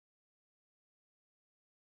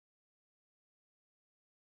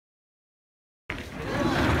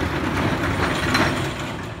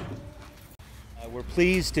we're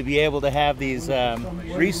pleased to be able to have these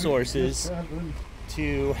resources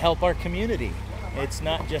to help our community. It's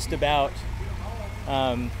not just about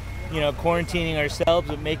quarantining ourselves,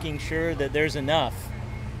 but making sure that there's enough.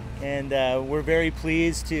 And we're very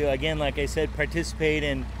pleased to, again, like I said, participate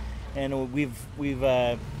in, and we've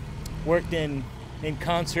worked in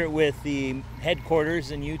concert with the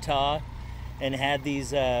headquarters in Utah, and had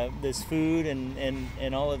these this food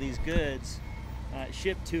and all of these goods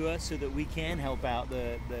shipped to us so that we can help out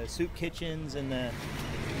the soup kitchens and the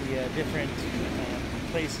different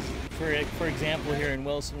places. For example, here in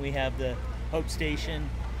Wilson we have the Hope Station,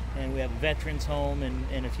 and we have a Veterans Home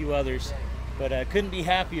and a few others. But I couldn't be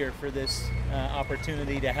happier for this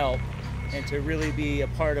opportunity to help and to really be a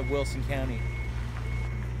part of Wilson County.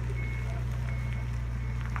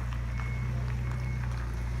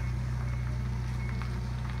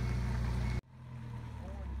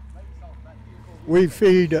 We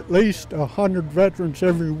feed at least 100 veterans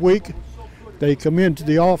every week. They come into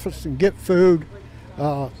the office and get food,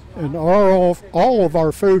 and all of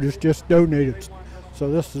our food is just donated.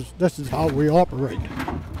 So this is how we operate.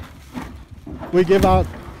 We give out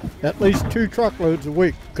at least 2 truckloads a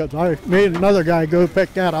week, because me and another guy go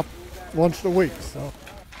pick that up once a week. So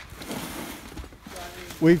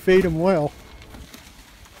we feed them well.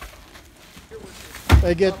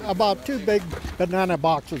 They get about 2 big banana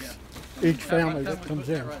boxes each family that comes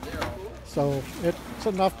in. So it's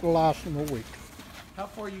enough to last them a week. How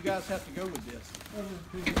far you guys have to go with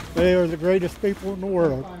this? They are the greatest people in the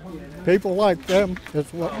world. People like them is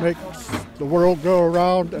what makes the world go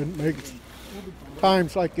around and makes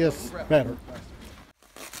times like this better.